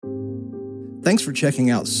Thanks for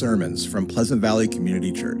checking out sermons from Pleasant Valley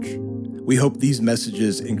Community Church. We hope these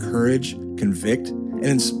messages encourage, convict, and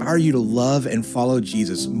inspire you to love and follow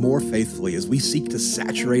Jesus more faithfully as we seek to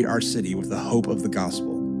saturate our city with the hope of the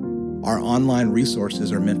gospel. Our online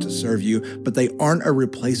resources are meant to serve you, but they aren't a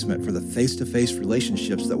replacement for the face-to-face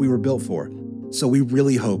relationships that we were built for. So we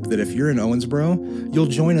really hope that if you're in Owensboro, you'll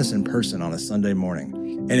join us in person on a Sunday morning.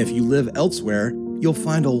 And if you live elsewhere, you'll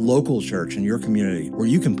find a local church in your community where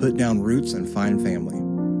you can put down roots and find family.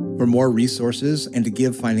 For more resources and to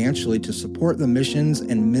give financially to support the missions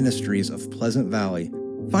and ministries of Pleasant Valley,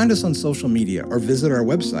 find us on social media or visit our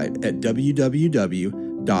website at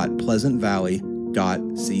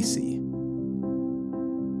www.pleasantvalley.cc.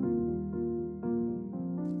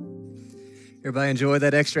 Everybody enjoy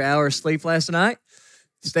that extra hour of sleep last night?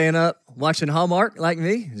 Staying up, watching Hallmark like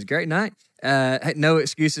me. It was a great night. No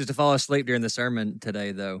excuses to fall asleep during the sermon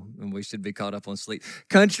today, though, and we should be caught up on sleep.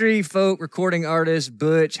 Country folk recording artist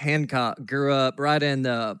Butch Hancock grew up right in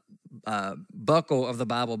the buckle of the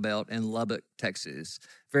Bible Belt in Lubbock, Texas.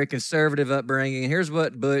 Very conservative upbringing. Here's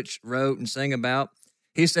what Butch wrote and sang about.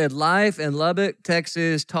 He said, "Life in Lubbock,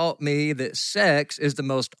 Texas taught me that sex is the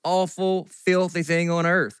most awful, filthy thing on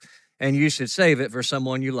earth, and you should save it for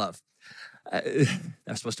someone you love."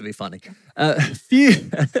 That's supposed to be funny.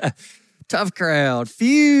 Tough crowd.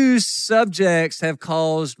 Few subjects have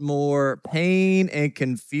caused more pain and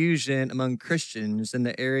confusion among Christians in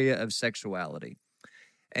the area of sexuality.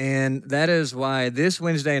 And that is why this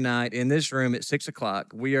Wednesday night in this room at 6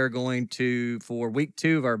 o'clock, we are going to, for week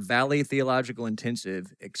 2 of our Valley Theological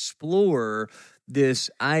Intensive, explore this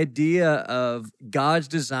idea of God's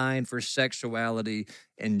design for sexuality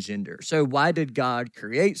and gender. So why did God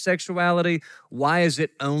create sexuality? Why is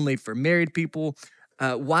it only for married people?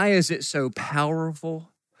 Why is it so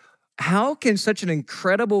powerful? How can such an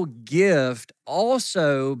incredible gift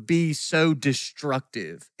also be so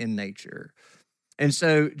destructive in nature? And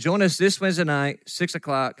so join us this Wednesday night, 6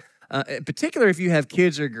 o'clock. In particular, if you have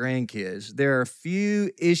kids or grandkids, there are few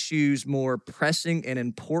issues more pressing and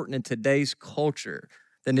important in today's culture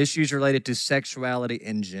than issues related to sexuality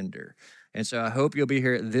and gender. And so I hope you'll be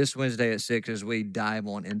here this Wednesday at 6 as we dive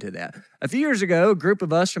on into that. A few years ago, a group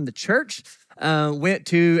of us from the church went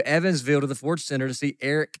to Evansville to the Ford Center to see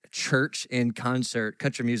Eric Church in concert,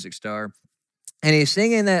 country music star. And he's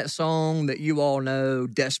singing that song that you all know,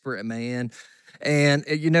 Desperate Man. And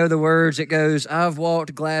you know the words, it goes, "I've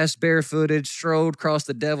walked glass barefooted, strolled across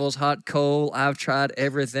the devil's hot coal. I've tried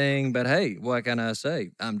everything, but hey, what can I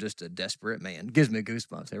say? I'm just a desperate man." Gives me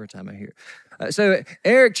goosebumps every time I hear it. So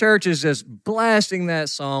Eric Church is just blasting that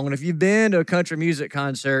song. And if you've been to a country music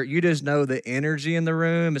concert, you just know the energy in the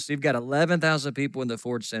room. So you've got 11,000 people in the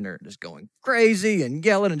Ford Center just going crazy and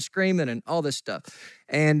yelling and screaming and all this stuff.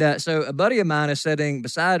 And so a buddy of mine is sitting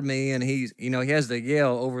beside me, and he has to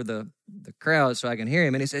yell over the crowd so I can hear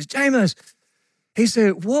him. And he says, "Jameis," he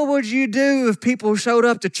said, "what would you do if people showed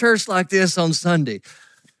up to church like this on Sunday?"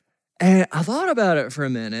 And I thought about it for a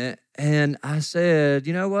minute, and I said,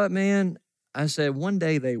 "You know what, man?" I said, "One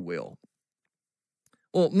day they will."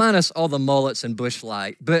 Well, minus all the mullets and bush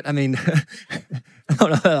light. But, I mean, I don't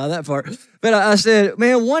know about that part. But I said,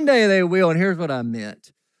 man, one day they will, and here's what I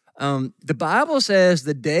meant. The Bible says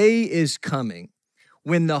the day is coming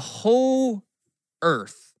when the whole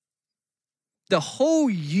earth, the whole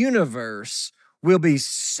universe will be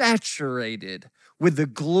saturated with the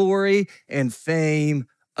glory and fame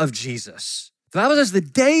of Jesus. The Bible says the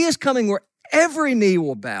day is coming where every knee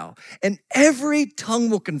will bow and every tongue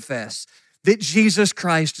will confess that Jesus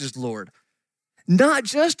Christ is Lord. Not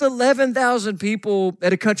just 11,000 people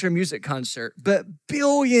at a country music concert, but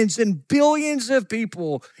billions and billions of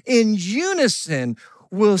people in unison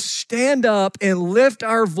will stand up and lift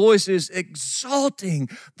our voices, exalting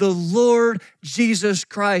the Lord Jesus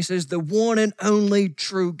Christ as the one and only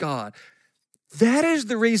true God. That is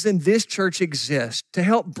the reason this church exists, to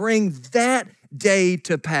help bring that day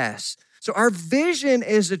to pass. So our vision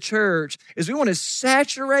as a church is we want to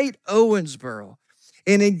saturate Owensboro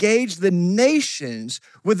and engage the nations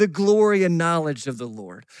with the glory and knowledge of the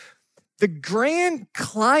Lord. The grand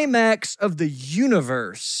climax of the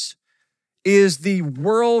universe is the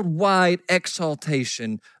worldwide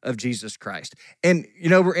exaltation of Jesus Christ. And,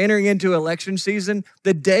 we're entering into election season.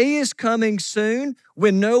 The day is coming soon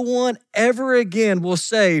when no one ever again will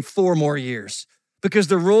say 4 more years, because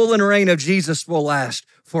the rule and reign of Jesus will last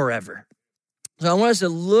forever. So I want us to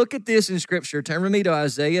look at this in Scripture. Turn with me to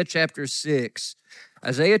Isaiah chapter 6.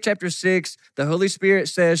 Isaiah chapter 6, the Holy Spirit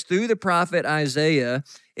says through the prophet Isaiah,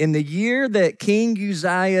 in the year that King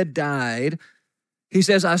Uzziah died, He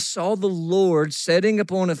says, I saw the Lord sitting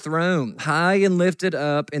upon a throne, high and lifted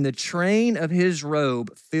up, and the train of his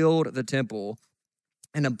robe filled the temple.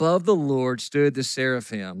 And above the Lord stood the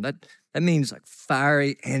seraphim. That means like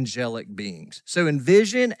fiery angelic beings. So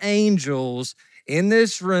envision angels in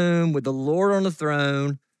this room with the Lord on the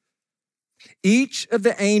throne. Each of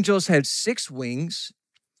the angels had 6 wings.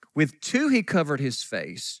 With 2 he covered his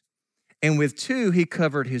face, and with 2 he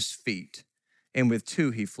covered his feet, and with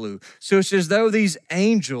 2 he flew. So it's as though these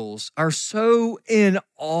angels are so in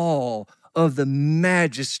awe of the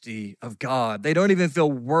majesty of God. They don't even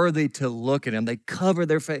feel worthy to look at him. They cover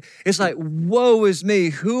their face. It's like, woe is me.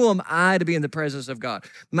 Who am I to be in the presence of God?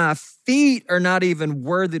 My feet are not even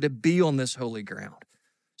worthy to be on this holy ground.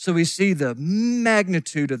 So we see the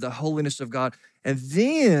magnitude of the holiness of God. And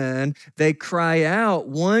then they cry out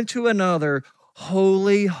one to another,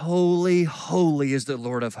 holy, holy, holy is the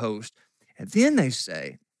Lord of hosts. And then they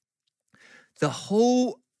say, the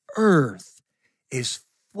whole earth is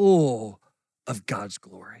full of God's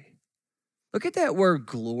glory. Look at that word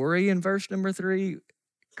glory in verse number 3.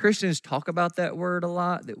 Christians talk about that word a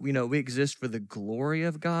lot, that we exist for the glory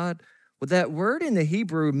of God. Well, that word in the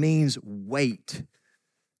Hebrew means weight.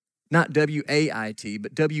 Not W-A-I-T,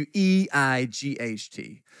 but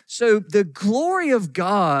W-E-I-G-H-T. So the glory of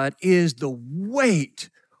God is the weight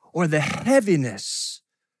or the heaviness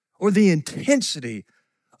or the intensity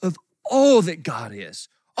of all that God is.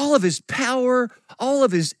 All of his power, all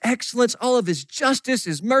of his excellence, all of his justice,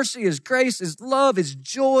 his mercy, his grace, his love, his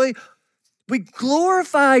joy. We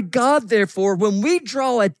glorify God, therefore, when we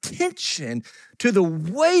draw attention to the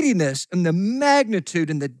weightiness and the magnitude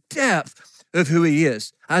and the depth of who he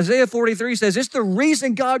is. Isaiah 43 says, it's the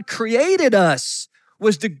reason God created us,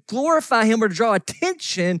 was to glorify him or to draw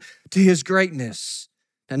attention to his greatness.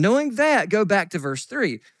 Now, knowing that, go back to verse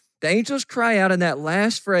 3. The angels cry out in that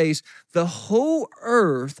last phrase, the whole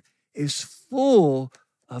earth is full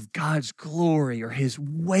of God's glory or his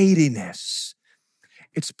weightiness.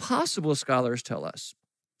 It's possible, scholars tell us,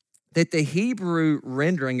 that the Hebrew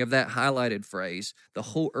rendering of that highlighted phrase, the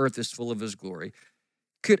whole earth is full of his glory,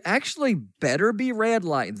 could actually better be read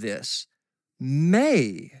like this: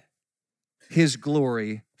 may his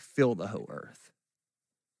glory fill the whole earth.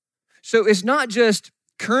 So it's not just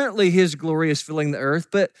currently his glory is filling the earth,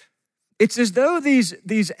 but it's as though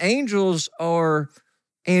these angels are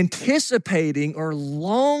anticipating or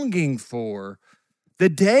longing for the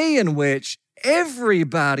day in which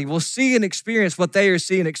everybody will see and experience what they are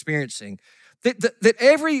seeing and experiencing. That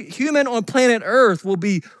every human on planet Earth will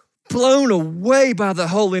be blown away by the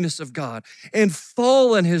holiness of God and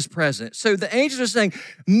fall in his presence. So the angels are saying,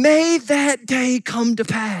 may that day come to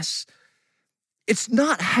pass. It's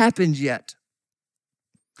not happened yet.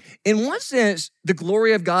 In one sense, the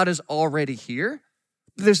glory of God is already here.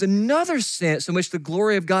 But there's another sense in which the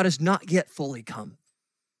glory of God has not yet fully come,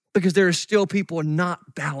 because there are still people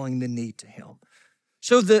not bowing the knee to him.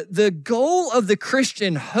 So the goal of the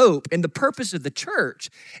Christian hope and the purpose of the church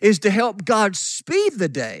is to help God speed the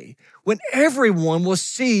day when everyone will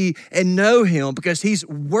see and know him, because he's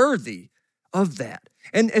worthy of that.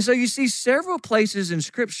 And so you see several places in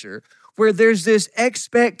Scripture where there's this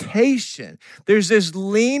expectation, there's this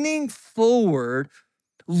leaning forward,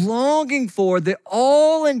 longing for the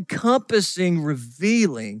all-encompassing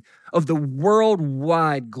revealing of the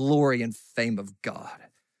worldwide glory and fame of God.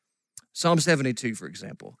 Psalm 72, for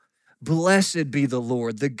example. Blessed be the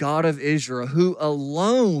Lord, the God of Israel, who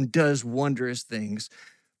alone does wondrous things.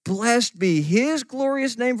 Blessed be his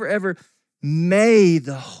glorious name forever. May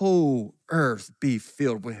the whole earth be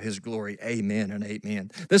filled with his glory. Amen and amen.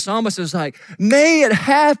 The psalmist is like, may it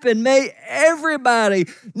happen. May everybody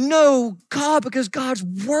know God, because God's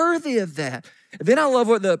worthy of that. And then I love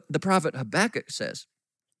what the prophet Habakkuk says.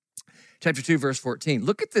 Chapter 2, verse 14.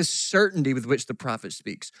 Look at this certainty with which the prophet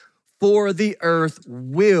speaks. For the earth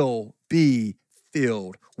will be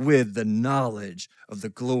filled with the knowledge of the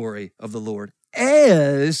glory of the Lord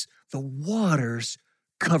as the waters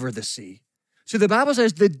cover the sea. So the Bible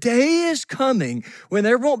says the day is coming when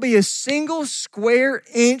there won't be a single square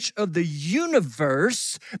inch of the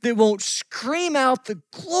universe that won't scream out the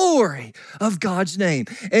glory of God's name.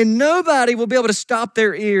 And nobody will be able to stop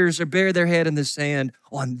their ears or bury their head in the sand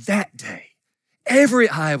on that day. Every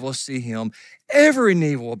eye will see him. Every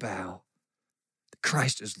knee will bow.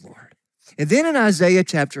 Christ is Lord. And then in Isaiah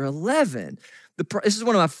chapter 11, this is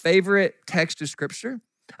one of my favorite texts of Scripture.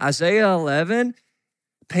 Isaiah 11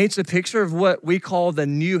 paints a picture of what we call the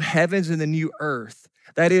new heavens and the new earth.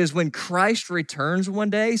 That is, when Christ returns one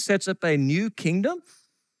day, sets up a new kingdom,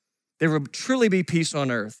 there will truly be peace on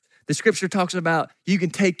earth. The scripture talks about you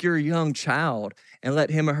can take your young child and let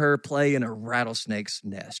him or her play in a rattlesnake's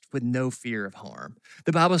nest with no fear of harm.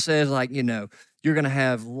 The Bible says, you're going to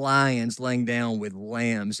have lions laying down with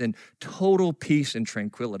lambs in total peace and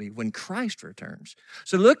tranquility when Christ returns.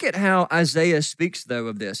 So look at how Isaiah speaks, though,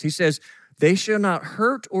 of this. He says, they shall not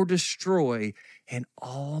hurt or destroy in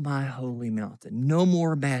all my holy mountain. No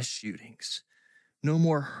more mass shootings. No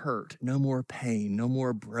more hurt, no more pain, no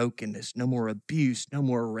more brokenness, no more abuse, no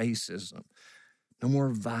more racism, no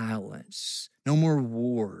more violence, no more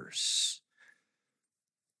wars.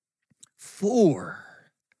 For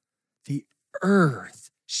the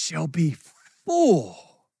earth shall be full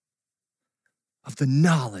of the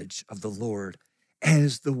knowledge of the Lord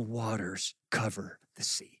as the waters cover the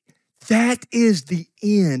sea. That is the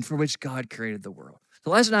end for which God created the world.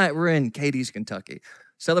 So last night we're in Cadiz, Kentucky.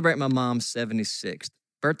 Celebrate my mom's 76th.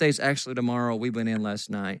 Birthday's actually tomorrow. We went in last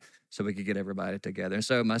night so we could get everybody together. And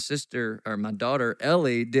so my daughter,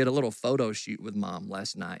 Ellie, did a little photo shoot with mom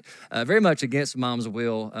last night. Very much against mom's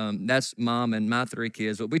will. That's mom and my 3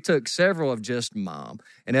 kids. But we took several of just mom.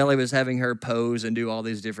 And Ellie was having her pose and do all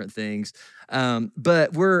these different things.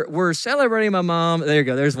 But we're celebrating my mom. There you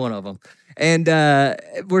go. There's one of them. And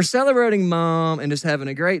we're celebrating mom and just having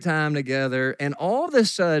a great time together. And all of a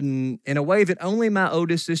sudden, in a way that only my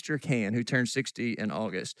oldest sister can, who turned 60 in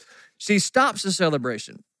August, she stops the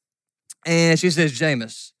celebration. And she says,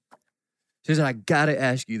 Jameis, she says, I got to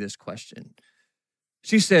ask you this question.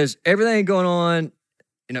 She says, everything going on,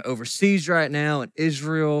 overseas right now in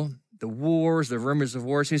Israel, the wars, the rumors of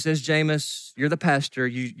wars. She says, Jameis, you're the pastor.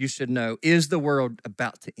 You should know, is the world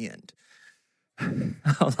about to end? I'm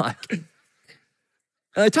like...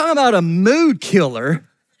 talking about a mood killer.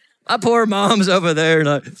 My poor mom's over there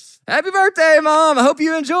like, happy birthday, Mom. I hope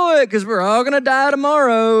you enjoy it because we're all going to die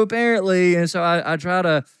tomorrow, apparently. And so I try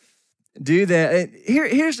to do that. And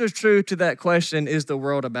here's the truth to that question, is the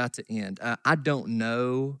world about to end? I don't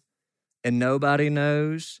know, and nobody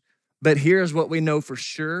knows. But here's what we know for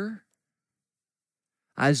sure.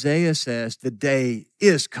 Isaiah says the day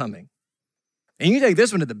is coming. And you take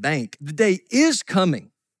this one to the bank. The day is coming.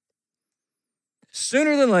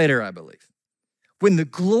 Sooner than later, I believe, when the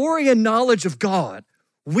glory and knowledge of God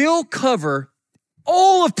will cover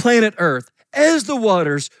all of planet Earth as the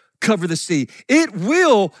waters cover the sea. It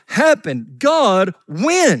will happen. God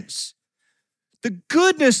wins. The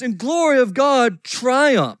goodness and glory of God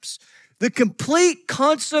triumphs. The complete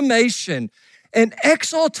consummation and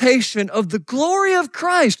exaltation of the glory of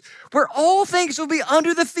Christ, where all things will be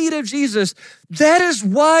under the feet of Jesus. That is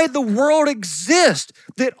why the world exists,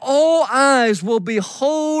 that all eyes will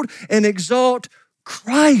behold and exalt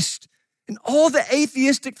Christ. And all the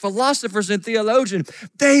atheistic philosophers and theologians,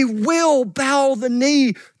 they will bow the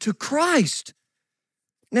knee to Christ.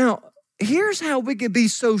 Now, here's how we can be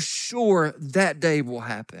so sure that day will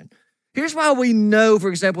happen. Here's why we know, for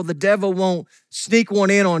example, the devil won't sneak one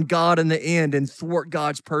in on God in the end and thwart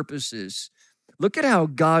God's purposes. Look at how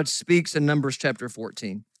God speaks in Numbers chapter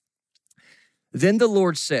 14. Then the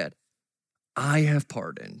Lord said, I have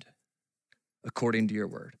pardoned according to your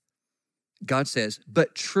word. God says,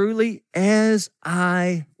 but truly as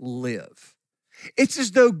I live. It's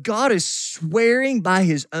as though God is swearing by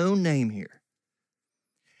his own name here.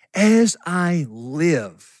 As I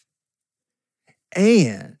live,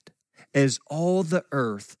 and as all the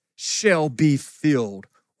earth shall be filled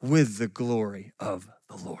with the glory of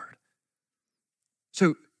the Lord.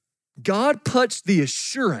 So God puts the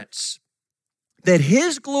assurance that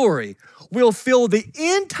his glory will fill the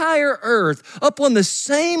entire earth up on the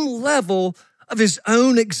same level of his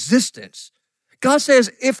own existence. God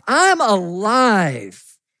says, if I'm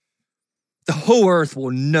alive, the whole earth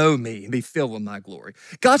will know me and be filled with my glory.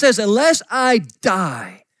 God says, unless I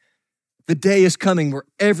die, the day is coming where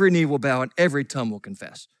every knee will bow and every tongue will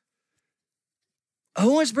confess.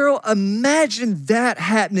 Owensboro, imagine that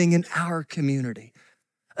happening in our community.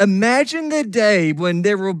 Imagine the day when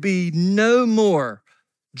there will be no more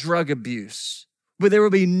drug abuse, where there will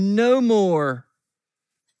be no more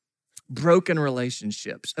broken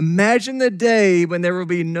relationships. Imagine the day when there will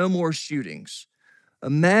be no more shootings.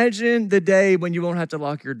 Imagine the day when you won't have to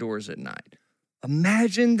lock your doors at night.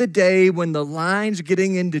 Imagine the day when the lines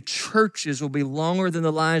getting into churches will be longer than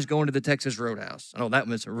the lines going to the Texas Roadhouse. I know that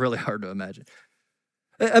one's really hard to imagine.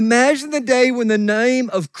 Imagine the day when the name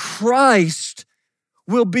of Christ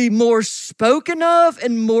will be more spoken of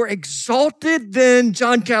and more exalted than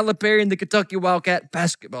John Calipari and the Kentucky Wildcat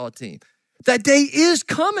basketball team. That day is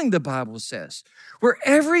coming, the Bible says, where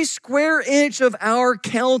every square inch of our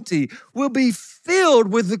county will be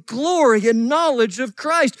filled with the glory and knowledge of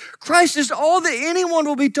Christ. Christ is all that anyone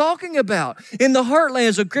will be talking about in the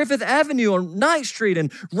heartlands of Griffith Avenue on Ninth Street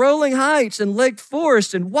and Rolling Heights and Lake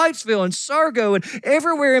Forest and Whitesville and Sargo and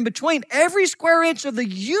everywhere in between. Every square inch of the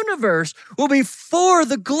universe will be for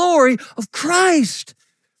the glory of Christ.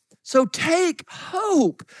 So take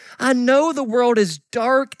hope. I know the world is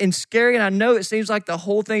dark and scary, and I know it seems like the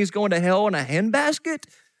whole thing is going to hell in a handbasket.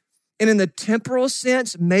 And in the temporal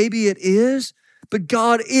sense, maybe it is, but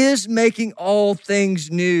God is making all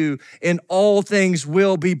things new, and all things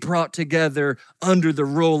will be brought together under the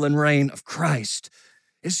rule and reign of Christ.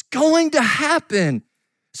 It's going to happen.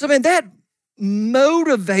 So, man, that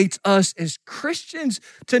motivates us as Christians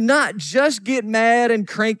to not just get mad and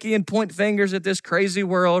cranky and point fingers at this crazy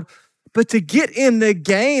world, but to get in the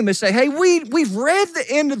game and say, hey, we've read the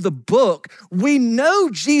end of the book. We know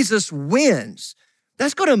Jesus wins.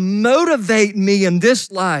 That's going to motivate me in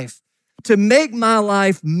this life to make my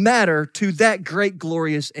life matter to that great,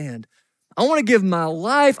 glorious end. I want to give my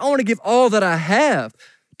life, I want to give all that I have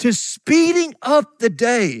to speeding up the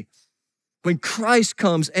day when Christ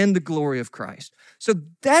comes and the glory of Christ. So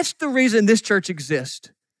that's the reason this church exists.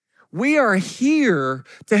 We are here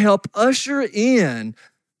to help usher in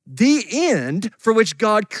the end for which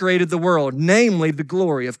God created the world, namely the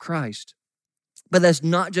glory of Christ. But that's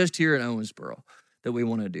not just here in Owensboro that we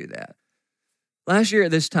want to do that. Last year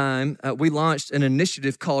at this time, we launched an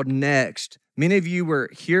initiative called Next. Many of you were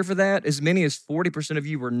here for that. As many as 40% of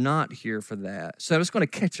you were not here for that. So I'm just going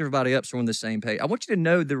to catch everybody up so we're on the same page. I want you to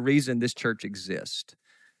know the reason this church exists.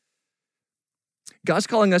 God's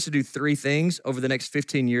calling us to do 3 things over the next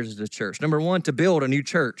 15 years as a church. Number 1, to build a new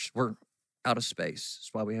church. We're out of space. That's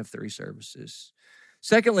why we have 3 services.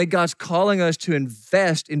 Secondly, God's calling us to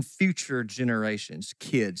invest in future generations,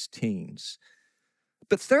 kids, teens.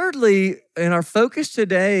 But thirdly, in our focus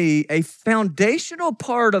today, a foundational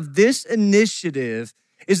part of this initiative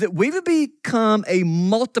is that we would become a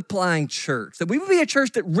multiplying church, that we would be a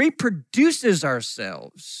church that reproduces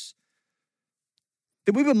ourselves,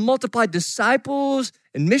 that we would multiply disciples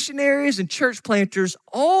and missionaries and church planters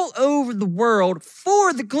all over the world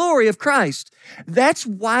for the glory of Christ. That's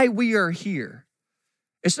why we are here.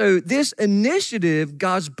 And so this initiative,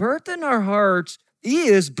 God's birth in our hearts,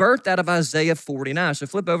 is birthed out of Isaiah 49. So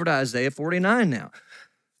flip over to Isaiah 49 now.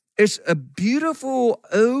 It's a beautiful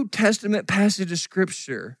Old Testament passage of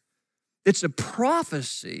scripture. It's a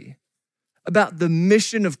prophecy about the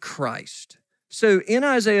mission of Christ. So in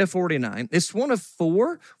Isaiah 49, it's one of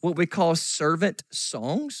 4 what we call servant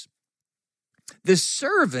songs. The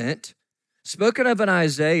servant spoken of in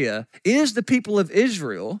Isaiah is the people of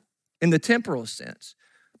Israel in the temporal sense,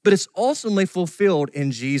 but it's ultimately fulfilled in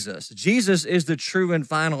Jesus. Jesus is the true and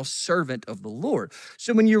final servant of the Lord.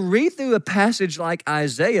 So when you read through a passage like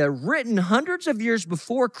Isaiah, written hundreds of years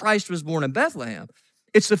before Christ was born in Bethlehem,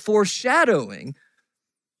 it's a foreshadowing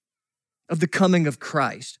of the coming of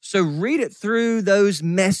Christ. So read it through those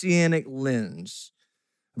messianic lens.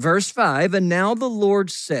 Verse 5, and now the Lord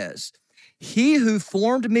says, he who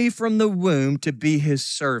formed me from the womb to be his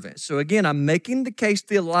servant. So again, I'm making the case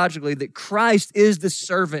theologically that Christ is the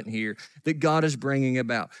servant here that God is bringing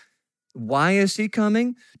about. Why is he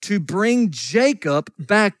coming? To bring Jacob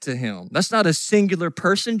back to him. That's not a singular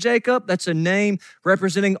person, Jacob. That's a name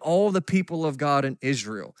representing all the people of God in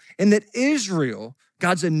Israel. And that Israel,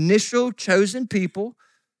 God's initial chosen people,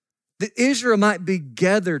 that Israel might be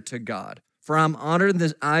gathered to God. For I'm honored in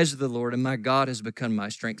the eyes of the Lord, and my God has become my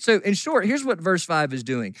strength. So in short, here's what verse 5 is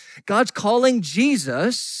doing. God's calling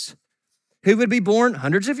Jesus, who would be born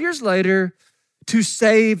hundreds of years later, to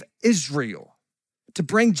save Israel, to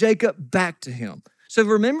bring Jacob back to him. So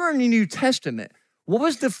remember in the New Testament, what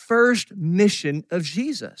was the first mission of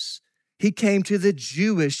Jesus? He came to the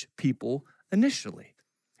Jewish people initially.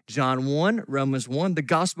 John 1, Romans 1, the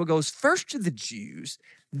gospel goes first to the Jews,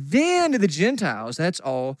 then to the Gentiles. That's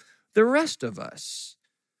all the rest of us.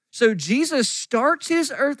 So Jesus starts his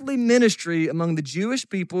earthly ministry among the Jewish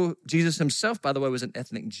people. Jesus himself, by the way, was an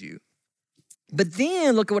ethnic Jew. But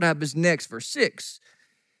then look at what happens next, verse 6.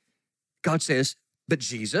 God says, but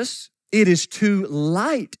Jesus, it is too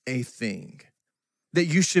light a thing that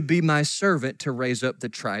you should be my servant to raise up the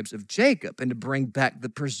tribes of Jacob and to bring back the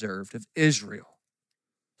preserved of Israel.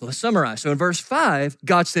 So let's summarize. So in verse 5,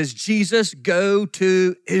 God says, Jesus, go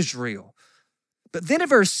to Israel. But then in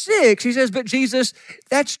verse 6, he says, but Jesus,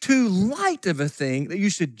 that's too light of a thing that you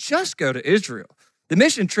should just go to Israel. The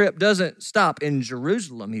mission trip doesn't stop in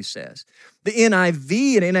Jerusalem, he says. The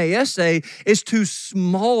NIV and NASA is too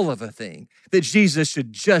small of a thing that Jesus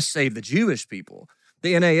should just save the Jewish people.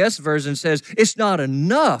 The NAS version says it's not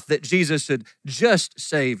enough that Jesus should just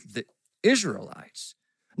save the Israelites.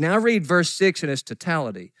 Now read verse 6 in its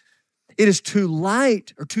totality. It is too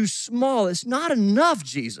light or too small. It's not enough,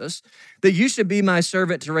 Jesus, that you should be my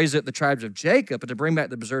servant to raise up the tribes of Jacob and to bring back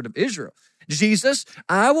the preserved of Israel. Jesus,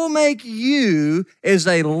 I will make you as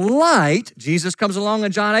a light. Jesus comes along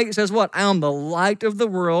in John 8 and says what? I am the light of the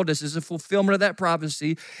world. This is a fulfillment of that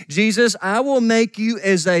prophecy. Jesus, I will make you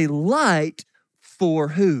as a light for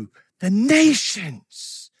who? The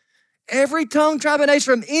nations. Every tongue, tribe, and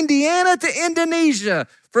nation from Indiana to Indonesia,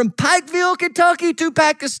 from Pikeville, Kentucky to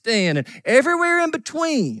Pakistan, and everywhere in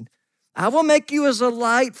between. I will make you as a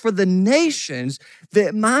light for the nations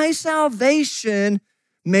that my salvation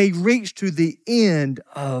may reach to the end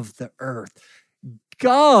of the earth.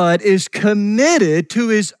 God is committed to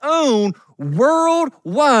his own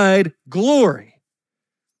worldwide glory.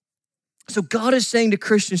 So God is saying to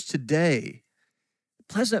Christians today,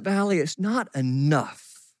 Pleasant Valley, it's not enough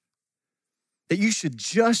that you should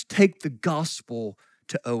just take the gospel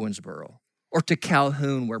to Owensboro or to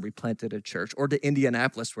Calhoun where we planted a church or to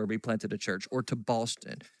Indianapolis where we planted a church or to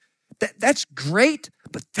Boston. That's great,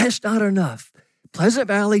 but that's not enough. Pleasant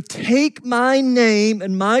Valley, take my name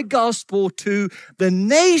and my gospel to the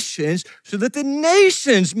nations so that the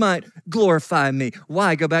nations might glorify me.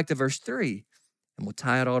 Why? Go back to verse 3 and we'll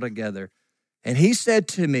tie it all together. And he said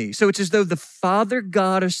to me, so it's as though the Father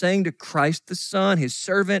God is saying to Christ the Son, his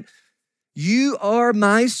servant, you are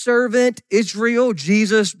my servant, Israel.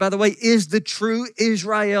 Jesus, by the way, is the true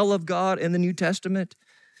Israel of God in the New Testament.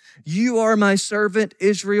 You are my servant,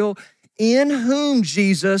 Israel, in whom,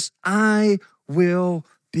 Jesus, I will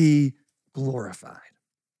be glorified.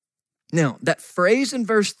 Now, that phrase in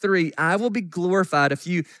verse 3, I will be glorified.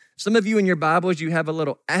 Some of you in your Bibles, you have a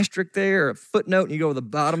little asterisk there or a footnote, and you go to the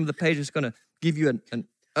bottom of the page, it's going to give you an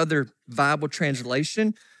other Bible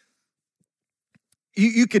translation.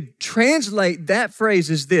 You could translate that phrase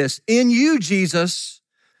as this: in you, Jesus,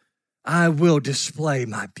 I will display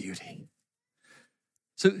my beauty.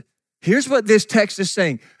 So here's what this text is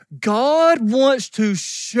saying. God wants to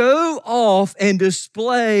show off and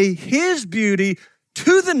display his beauty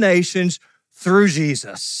to the nations through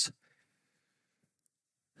Jesus.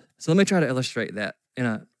 So let me try to illustrate that in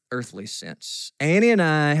an earthly sense. Annie and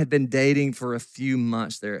I had been dating for a few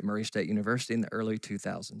months there at Murray State University in the early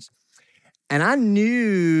 2000s. And I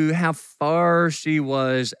knew how far she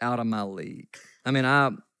was out of my league. I mean, I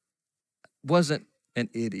wasn't an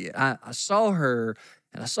idiot. I saw her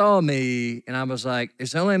and I saw me, and I was like,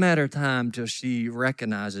 it's only a matter of time till she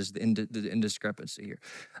recognizes the indiscrepancy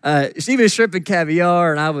here. She was shrimp and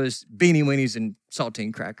caviar, and I was beanie weenies and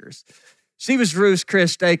saltine crackers. She was Ruth's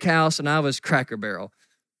Chris Steakhouse, and I was Cracker Barrel.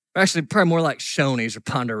 Actually, probably more like Shoney's or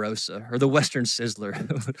Ponderosa or the Western Sizzler.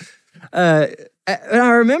 And I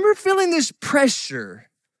remember feeling this pressure.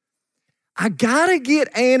 I got to get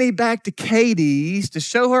Annie back to Katie's to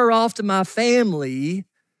show her off to my family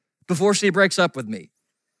before she breaks up with me.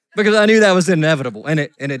 Because I knew that was inevitable, and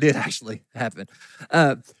it did actually happen.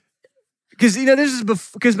 Because, this is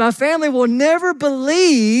because my family will never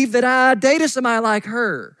believe that I dated somebody like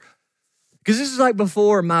her. Because this is like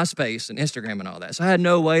before MySpace and Instagram and all that. So I had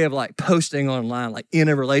no way of like posting online, like in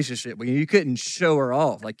a relationship where you couldn't show her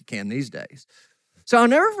off like you can these days. So I'll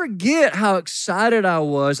never forget how excited I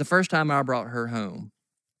was the first time I brought her home.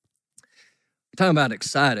 Talking about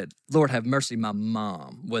excited, Lord have mercy, my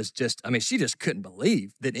mom was she just couldn't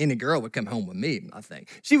believe that any girl would come home with me, I think.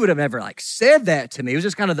 She would have never said that to me. It was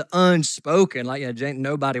just kind of the unspoken,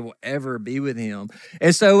 nobody will ever be with him.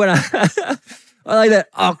 And so when I like that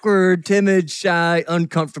awkward, timid, shy,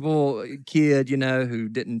 uncomfortable kid, who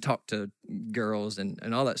didn't talk to girls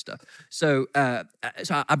and all that stuff. So I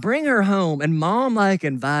bring her home, and mom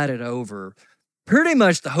invited over pretty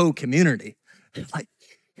much the whole community.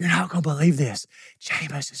 You're not going to believe this.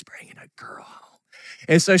 Jameis is bringing a girl home.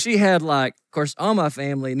 And so she had, of course, all my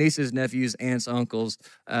family, nieces, nephews, aunts, uncles.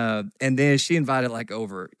 And then she invited,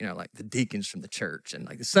 over, the deacons from the church and,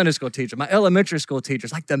 the Sunday school teacher, my elementary school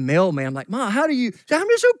teachers, the mailman. I'm like, Mom, I'm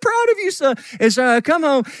just so proud of you, son. And so I come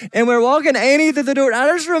home, and we're walking Annie through the door. I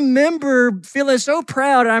just remember feeling so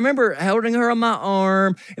proud. And I remember holding her on my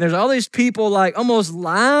arm. And there's all these people, almost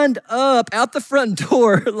lined up out the front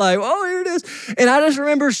door, oh, here it is. And I just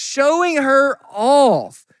remember showing her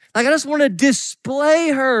off. I just want to display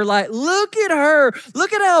her. Look at her.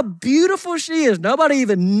 Look at how beautiful she is. Nobody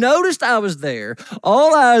even noticed I was there.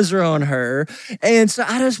 All eyes are on her. And so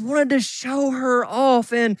I just wanted to show her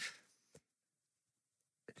off. And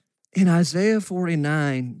In Isaiah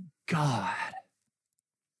 49, God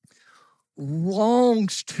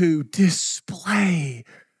longs to display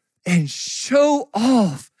and show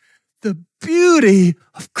off the beauty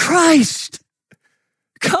of Christ.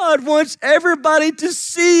 God wants everybody to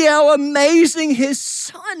see how amazing his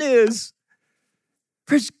son is.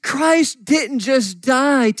 Because Christ didn't just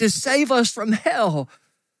die to save us from hell.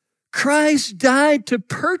 Christ died to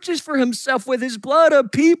purchase for himself with his blood a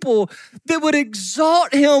people that would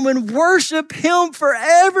exalt him and worship him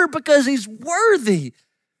forever because he's worthy.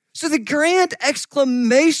 So the grand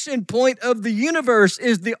exclamation point of the universe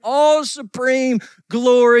is the all-supreme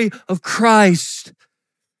glory of Christ.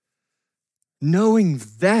 Knowing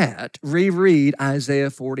that, reread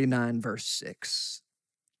Isaiah 49, verse 6.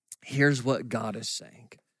 Here's what God is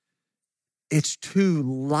saying. It's too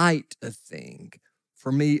light a thing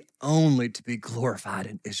for me only to be glorified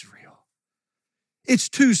in Israel. It's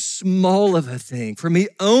too small of a thing for me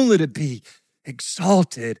only to be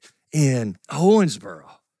exalted in Owensboro.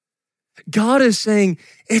 God is saying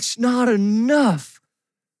it's not enough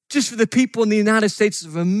just for the people in the United States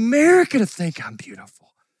of America to think I'm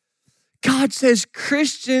beautiful. God says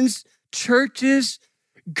Christians, churches,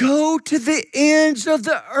 go to the ends of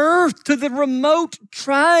the earth, to the remote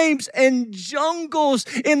tribes and jungles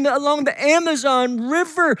along the Amazon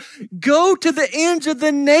River. Go to the ends of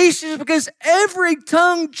the nations because every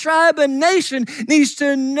tongue, tribe, and nation needs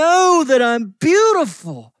to know that I'm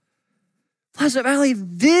beautiful. Pleasant Valley,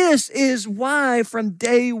 this is why from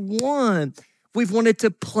day one we've wanted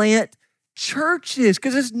to plant churches,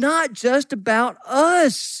 because it's not just about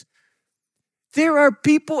us. There are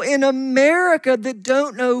people in America that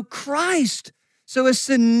don't know Christ. So a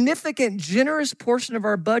significant, generous portion of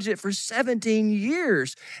our budget for 17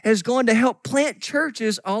 years has gone to help plant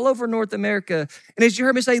churches all over North America. And as you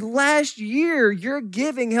heard me say, last year, your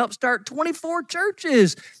giving helped start 24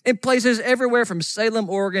 churches in places everywhere from Salem,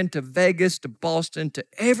 Oregon, to Vegas, to Boston, to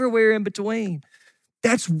everywhere in between.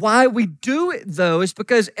 That's why we do it, though. It's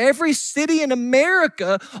because every city in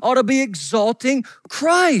America ought to be exalting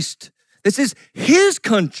Christ. This is his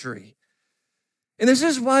country. And this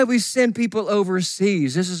is why we send people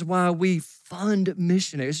overseas. This is why we fund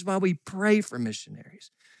missionaries. This is why we pray for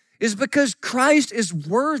missionaries. It's because Christ is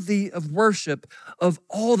worthy of worship of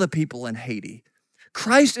all the people in Haiti.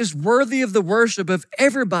 Christ is worthy of the worship of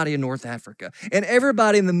everybody in North Africa and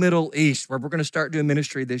everybody in the Middle East, where we're going to start doing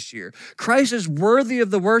ministry this year. Christ is worthy of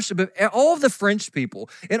the worship of all of the French people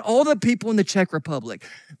and all the people in the Czech Republic.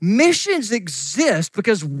 Missions exist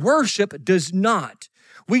because worship does not.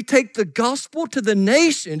 We take the gospel to the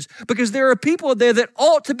nations because there are people there that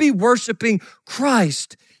ought to be worshiping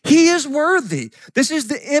Christ. He is worthy. This is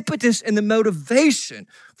the impetus and the motivation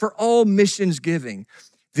for all missions giving.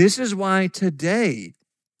 This is why today,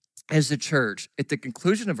 as the church, at the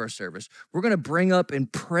conclusion of our service, we're going to bring up and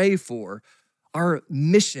pray for our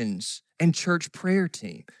missions and church prayer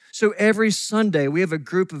team. So every Sunday, we have a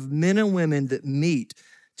group of men and women that meet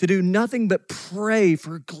to do nothing but pray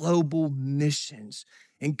for global missions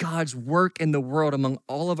and God's work in the world among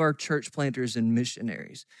all of our church planters and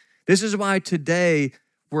missionaries. This is why today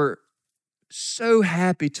we're so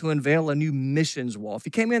happy to unveil a new missions wall. If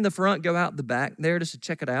you came in the front, go out the back there just to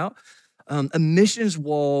check it out. A missions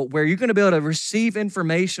wall where you're going to be able to receive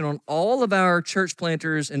information on all of our church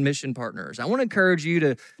planters and mission partners. I want to encourage you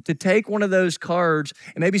to take one of those cards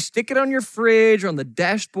and maybe stick it on your fridge or on the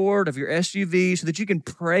dashboard of your SUV so that you can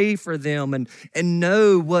pray for them and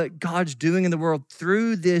know what God's doing in the world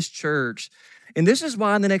through this church. And this is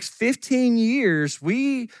why in the next 15 years,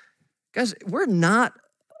 we're not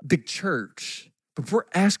big church, but we're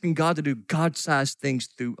asking God to do God-sized things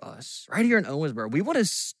through us. Right here in Owensboro, we want to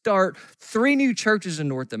start 3 new churches in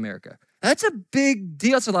North America. That's a big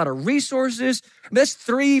deal. That's a lot of resources. That's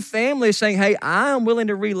 3 families saying, hey, I'm willing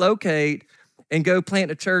to relocate and go plant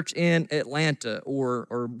a church in Atlanta or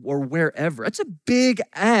wherever. That's a big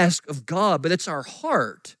ask of God, but it's our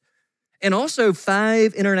heart. And also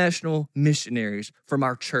 5 international missionaries from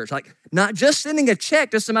our church. Like not just sending a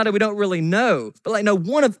check to somebody we don't really know, but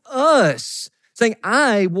one of us saying,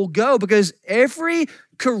 I will go, because every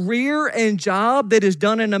career and job that is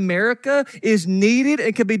done in America is needed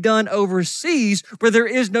and can be done overseas where there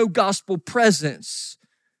is no gospel presence.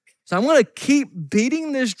 So I want to keep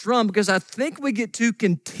beating this drum because I think we get too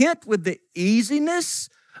content with the easiness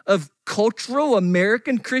of cultural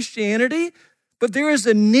American Christianity. But there is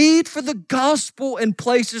a need for the gospel in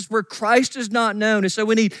places where Christ is not known. And so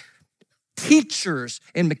we need teachers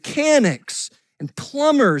and mechanics and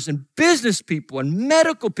plumbers and business people and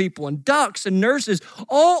medical people and docs and nurses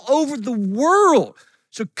all over the world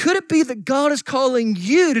So could it be that God is calling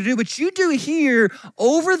you to do what you do here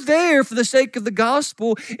over there for the sake of the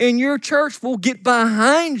gospel, and your church will get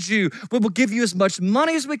behind you? We will give you as much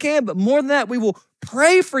money as we can, but more than that, we will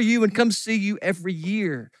pray for you and come see you every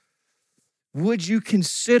year. Would you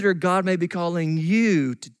consider God may be calling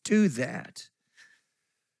you to do that?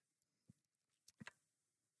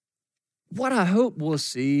 What I hope we'll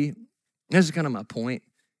see, this is kind of my point,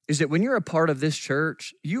 is that when you're a part of this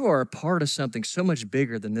church, you are a part of something so much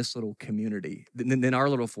bigger than this little community, than our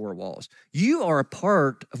little four walls. You are a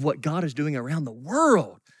part of what God is doing around the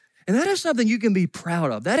world. And that is something you can be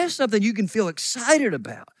proud of. That is something you can feel excited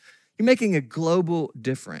about. You're making a global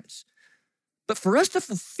difference. But for us to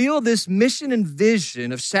fulfill this mission and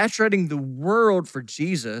vision of saturating the world for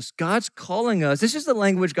Jesus, God's calling us, this is the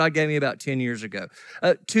language God gave me about 10 years ago,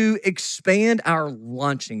 to expand our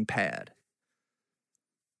launching pad.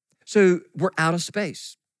 So we're out of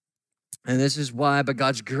space. And this is why, by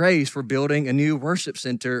God's grace, we're building a new worship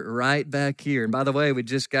center right back here. And by the way, we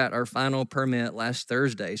just got our final permit last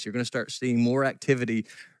Thursday, so you're going to start seeing more activity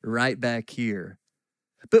right back here.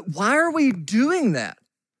 But why are we doing that?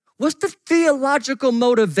 What's the theological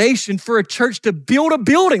motivation for a church to build a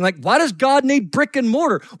building? Like, why does God need brick and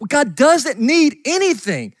mortar? Well, God doesn't need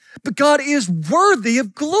anything, but God is worthy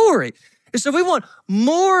of glory. And so we want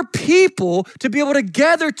more people to be able to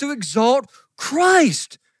gather to exalt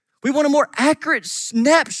Christ. We want a more accurate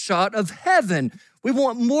snapshot of heaven. We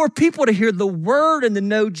want more people to hear the word and to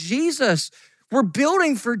know Jesus. We're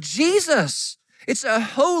building for Jesus. It's a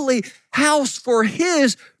holy house for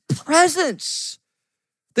his presence.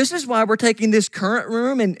 This is why we're taking this current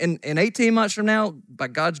room, and 18 months from now, by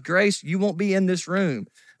God's grace, you won't be in this room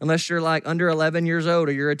unless you're like under 11 years old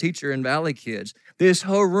or you're a teacher in Valley Kids. This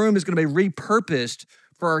whole room is going to be repurposed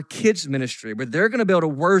for our kids' ministry, where they're going to be able to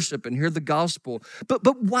worship and hear the gospel. But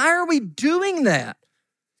why are we doing that?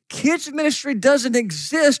 Kids' ministry doesn't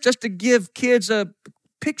exist just to give kids a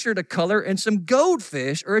picture to color and some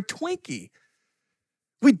goldfish or a Twinkie.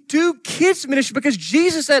 We do kids' ministry because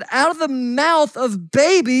Jesus said, out of the mouth of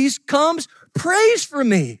babies comes praise for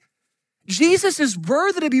me. Jesus is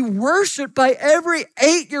worthy to be worshiped by every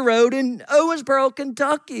 8-year-old in Owensboro,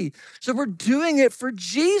 Kentucky. So we're doing it for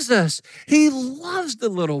Jesus. He loves the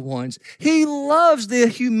little ones. He loves the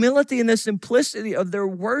humility and the simplicity of their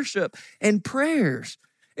worship and prayers.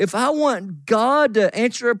 If I want God to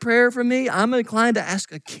answer a prayer for me, I'm inclined to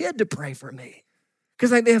ask a kid to pray for me,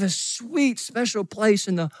 because they have a sweet, special place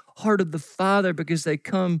in the heart of the Father, because they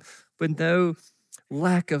come with no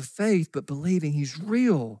lack of faith, but believing he's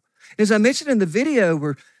real. As I mentioned in the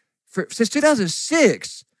video, since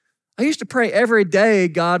 2006, I used to pray every day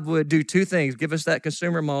God would do two things: give us that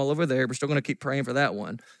consumer mall over there. We're still going to keep praying for that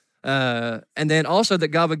one. And then also that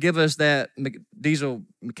God would give us that diesel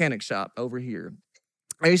mechanic shop over here.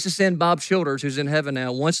 I used to send Bob Childers, who's in heaven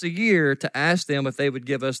now, once a year to ask them if they would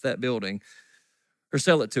give us that building or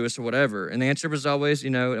sell it to us or whatever. And the answer was always,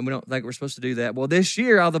 and we don't think we're supposed to do that. Well, this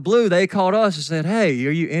year, out of the blue, they called us and said, hey,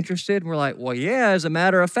 are you interested? And we're like, well, yeah, as a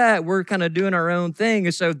matter of fact, we're kind of doing our own thing.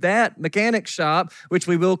 And so that mechanic shop, which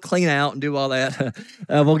we will clean out and do all that,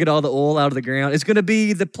 we'll get all the oil out of the ground. It's going to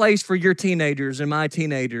be the place for your teenagers and my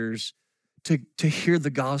teenagers to hear the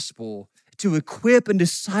gospel, to equip and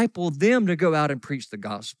disciple them to go out and preach the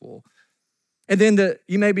gospel. And then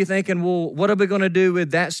you may be thinking, well, what are we going to do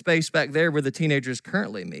with that space back there where the teenagers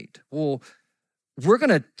currently meet? Well, we're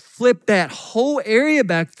going to flip that whole area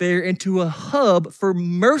back there into a hub for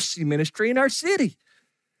mercy ministry in our city,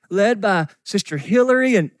 led by Sister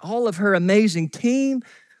Hillary and all of her amazing team.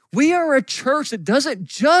 We are a church that doesn't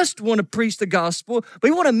just want to preach the gospel.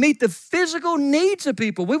 We want to meet the physical needs of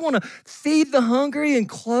people. We want to feed the hungry and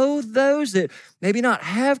clothe those that maybe not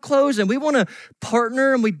have clothes. And we want to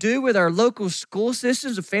partner, and we do, with our local school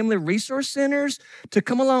systems and family resource centers to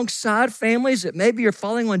come alongside families that maybe are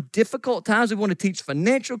falling on difficult times. We want to teach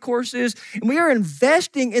financial courses. And we are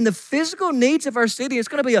investing in the physical needs of our city. It's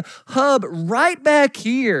going to be a hub right back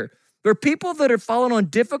here, where people that are falling on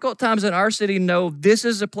difficult times in our city know this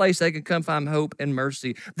is a place they can come find hope and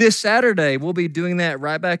mercy. This Saturday, we'll be doing that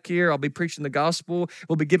right back here. I'll be preaching the gospel.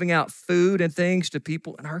 We'll be giving out food and things to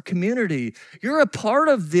people in our community. You're a part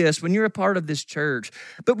of this when you're a part of this church.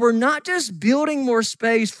 But we're not just building more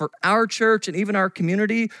space for our church and even our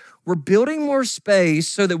community. We're building more space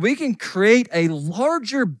so that we can create a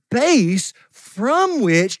larger base from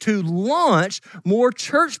which to launch more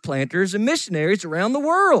church planters and missionaries around the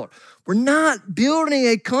world. We're not building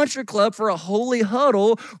a country club for a holy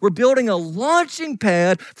huddle. We're building a launching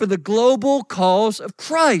pad for the global cause of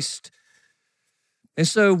Christ. And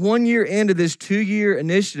so 1 year into this 2-year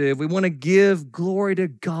initiative, we want to give glory to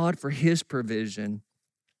God for his provision.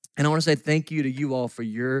 And I want to say thank you to you all for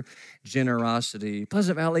your generosity.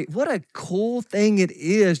 Pleasant Valley, what a cool thing it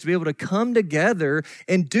is to be able to come together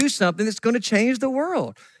and do something that's going to change the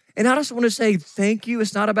world. And I just want to say thank you.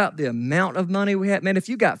 It's not about the amount of money we have. Man, if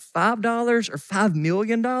you got $5 or $5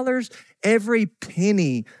 million, every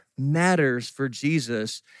penny matters for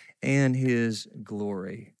Jesus and his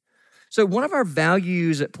glory. So one of our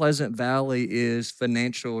values at Pleasant Valley is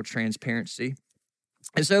financial transparency.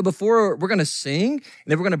 And so before we're going to sing, and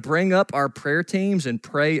then we're going to bring up our prayer teams and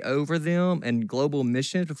pray over them and global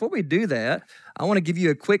missions. Before we do that, I want to give you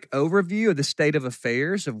a quick overview of the state of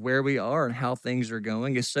affairs of where we are and how things are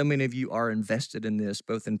going, as so many of you are invested in this,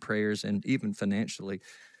 both in prayers and even financially.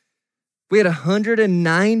 We had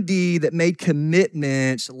 190 that made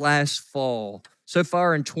commitments last fall. So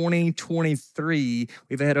far in 2023,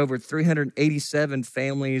 we've had over 387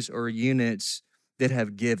 families or units that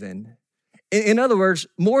have given. In other words,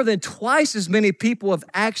 more than twice as many people have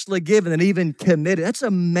actually given and even committed. That's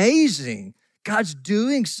amazing. God's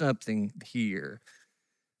doing something here.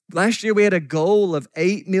 Last year, we had a goal of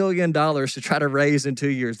 $8 million to try to raise in 2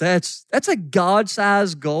 years. That's a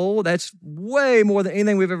God-sized goal. That's way more than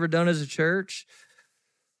anything we've ever done as a church.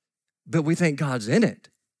 But we think God's in it.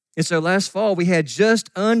 And so last fall, we had just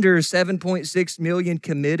under 7.6 million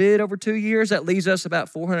committed over 2 years. That leaves us about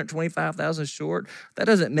 425,000 short. That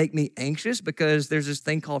doesn't make me anxious because there's this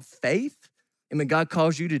thing called faith. And when God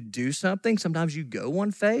calls you to do something, sometimes you go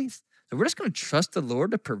on faith. So we're just going to trust the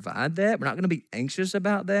Lord to provide that. We're not going to be anxious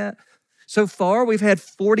about that. So far, we've had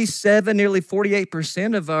 47, nearly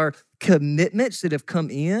 48% of our commitments that have come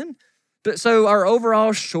in. But so our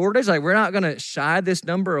overall shortage, we're not going to shy this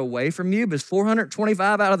number away from you, but it's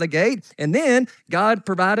 425 out of the gate. And then God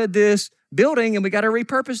provided this building and we got to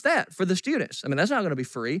repurpose that for the students. I mean, that's not going to be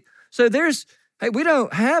free. So we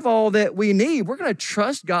don't have all that we need. We're going to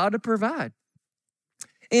trust God to provide.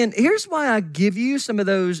 And here's why I give you some of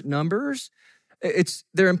those numbers.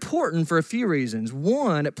 They're important for a few reasons.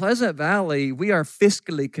 One, at Pleasant Valley, we are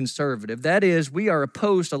fiscally conservative. That is, we are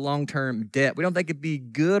opposed to long-term debt. We don't think it'd be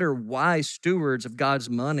good or wise stewards of God's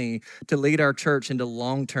money to lead our church into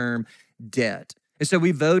long-term debt. And so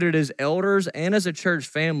we voted as elders and as a church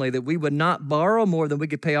family that we would not borrow more than we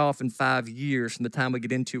could pay off in 5 years from the time we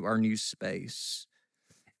get into our new space.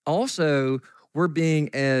 Also, we're going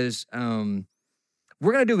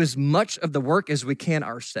to do as much of the work as we can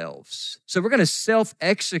ourselves. So we're going to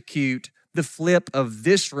self-execute the flip of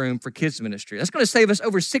this room for kids ministry. That's going to save us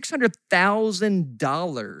over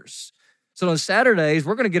 $600,000. So on Saturdays,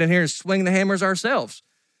 we're going to get in here and swing the hammers ourselves.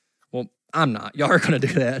 Well, I'm not. Y'all are going to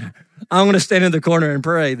do that. I'm going to stand in the corner and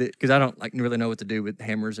pray because I don't really know what to do with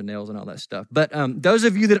hammers and nails and all that stuff. But those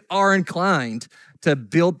of you that are inclined to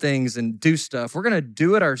build things and do stuff, we're going to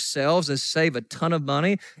do it ourselves and save a ton of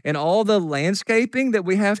money. And all the landscaping that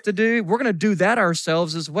we have to do, we're going to do that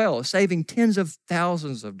ourselves as well, saving tens of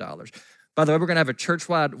thousands of dollars. By the way, we're going to have a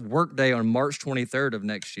church-wide work day on March 23rd of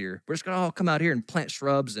next year. We're just going to all come out here and plant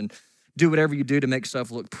shrubs and do whatever you do to make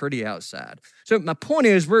stuff look pretty outside. So my point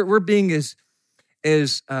is we're being as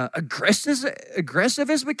aggressive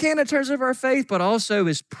as we can in terms of our faith, but also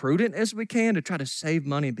as prudent as we can to try to save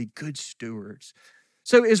money and be good stewards.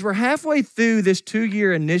 So as we're halfway through this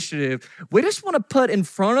 2-year initiative, we just want to put in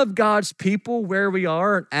front of God's people where we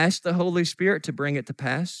are and ask the Holy Spirit to bring it to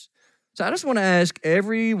pass. So I just want to ask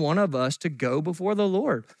every one of us to go before the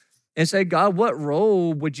Lord and say, God, what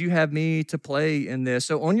role would you have me to play in this?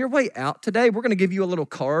 So on your way out today, we're going to give you a little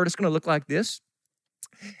card. It's going to look like this.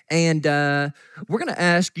 And we're going to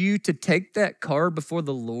ask you to take that card before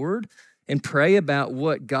the Lord and pray about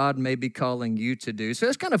what God may be calling you to do. So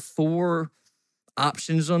there's kind of 4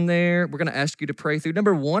 options on there. We're going to ask you to pray through.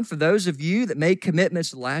 Number 1, for those of you that made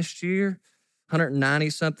commitments last year,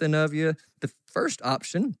 190-something of you, the first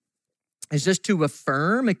option is just to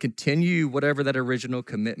affirm and continue whatever that original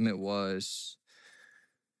commitment was.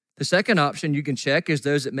 The second option you can check is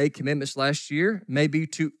those that made commitments last year, maybe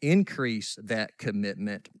to increase that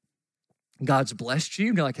commitment. God's blessed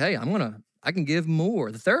you. You're like, hey, I can give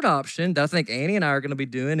more. The third option that I think Annie and I are going to be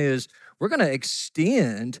doing is we're going to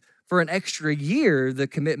extend for an extra year the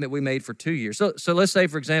commitment we made for 2 years. So let's say,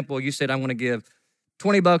 for example, you said, I want to give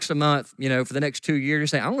 $20 a month, for the next 2 years. You're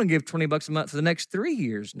saying, I'm going to give $20 a month for the next 3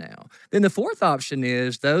 years now. Then the fourth option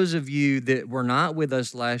is those of you that were not with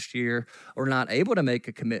us last year or not able to make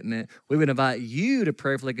a commitment, we would invite you to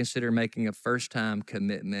prayerfully consider making a first-time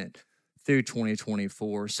commitment through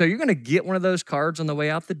 2024. So you're going to get one of those cards on the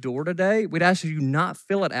way out the door today. We'd ask you not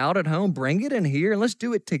fill it out at home. Bring it in here, and let's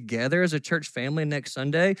do it together as a church family next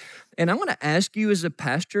Sunday. And I'm going to ask you as a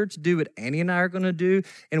pastor to do what Annie and I are going to do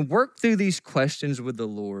and work through these questions with the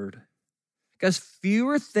Lord. Guys,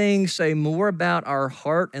 fewer things say more about our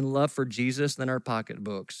heart and love for Jesus than our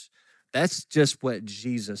pocketbooks. That's just what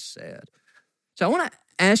Jesus said. So I want to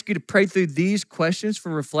ask you to pray through these questions for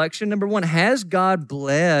reflection. Number one, has God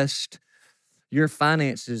blessed your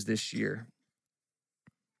finances this year?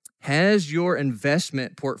 Has your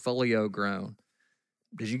investment portfolio grown?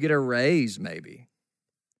 Did you get a raise maybe?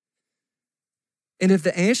 And if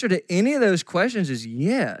the answer to any of those questions is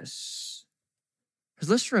yes, because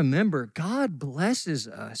let's remember, God blesses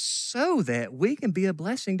us so that we can be a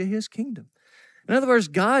blessing to his kingdom. In other words,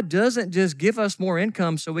 God doesn't just give us more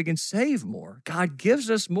income so we can save more. God gives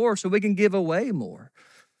us more so we can give away more.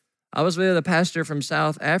 I was with a pastor from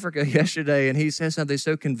South Africa yesterday, and he said something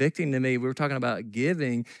so convicting to me. We were talking about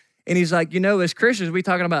giving, and he's like, as Christians, we're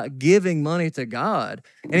talking about giving money to God.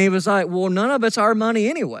 And he was like, well, none of it's our money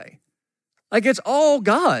anyway. Like, it's all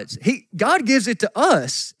God's. God gives it to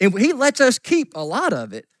us, and he lets us keep a lot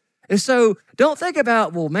of it. And so don't think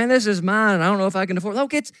about, well, man, this is mine, and I don't know if I can afford it.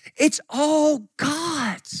 Look, it's all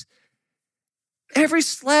God's. Every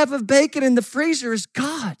slab of bacon in the freezer is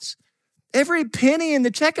God's. Every penny in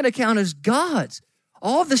the checking account is God's.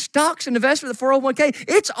 All the stocks and investment, the 401k,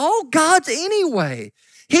 it's all God's anyway.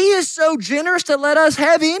 He is so generous to let us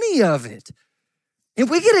have any of it. And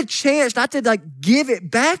we get a chance not to give it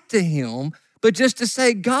back to him, but just to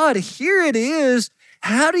say, God, here it is.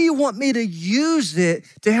 How do you want me to use it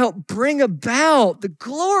to help bring about the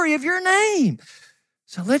glory of your name?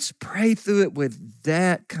 So let's pray through it with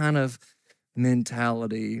that kind of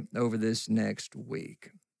mentality over this next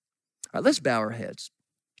week. All right, let's bow our heads.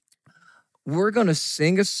 We're going to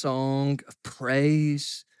sing a song of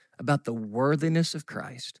praise about the worthiness of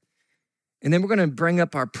Christ. And then we're going to bring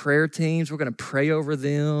up our prayer teams. We're going to pray over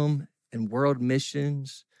them and world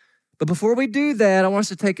missions. But before we do that, I want us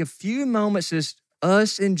to take a few moments, just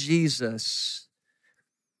us and Jesus,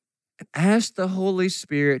 and ask the Holy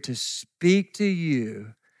Spirit to speak to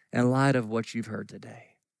you in light of what you've heard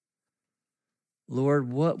today.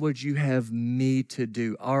 Lord, what would you have me to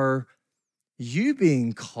do? Are you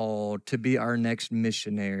being called to be our next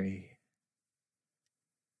missionary?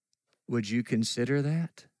 Would you consider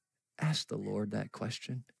that? Ask the Lord that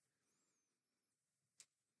question.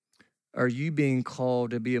 Are you being called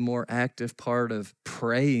to be a more active part of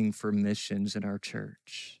praying for missions in our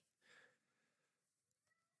church?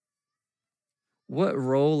 What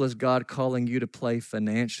role is God calling you to play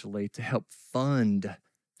financially to help fund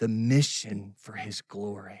the mission for his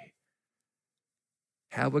glory?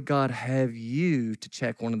 How would God have you to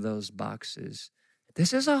check one of those boxes?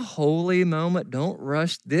 This is a holy moment. Don't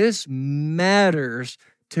rush. This matters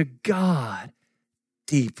to God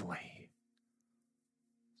deeply.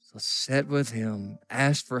 So sit with him,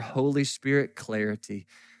 ask for Holy Spirit clarity,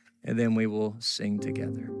 and then we will sing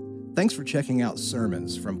together. Thanks for checking out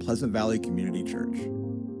sermons from Pleasant Valley Community Church.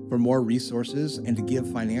 For more resources and to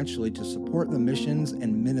give financially to support the missions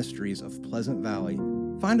and ministries of Pleasant Valley,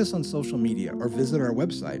 find us on social media or visit our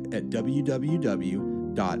website at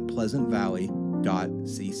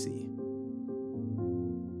www.pleasantvalley.cc.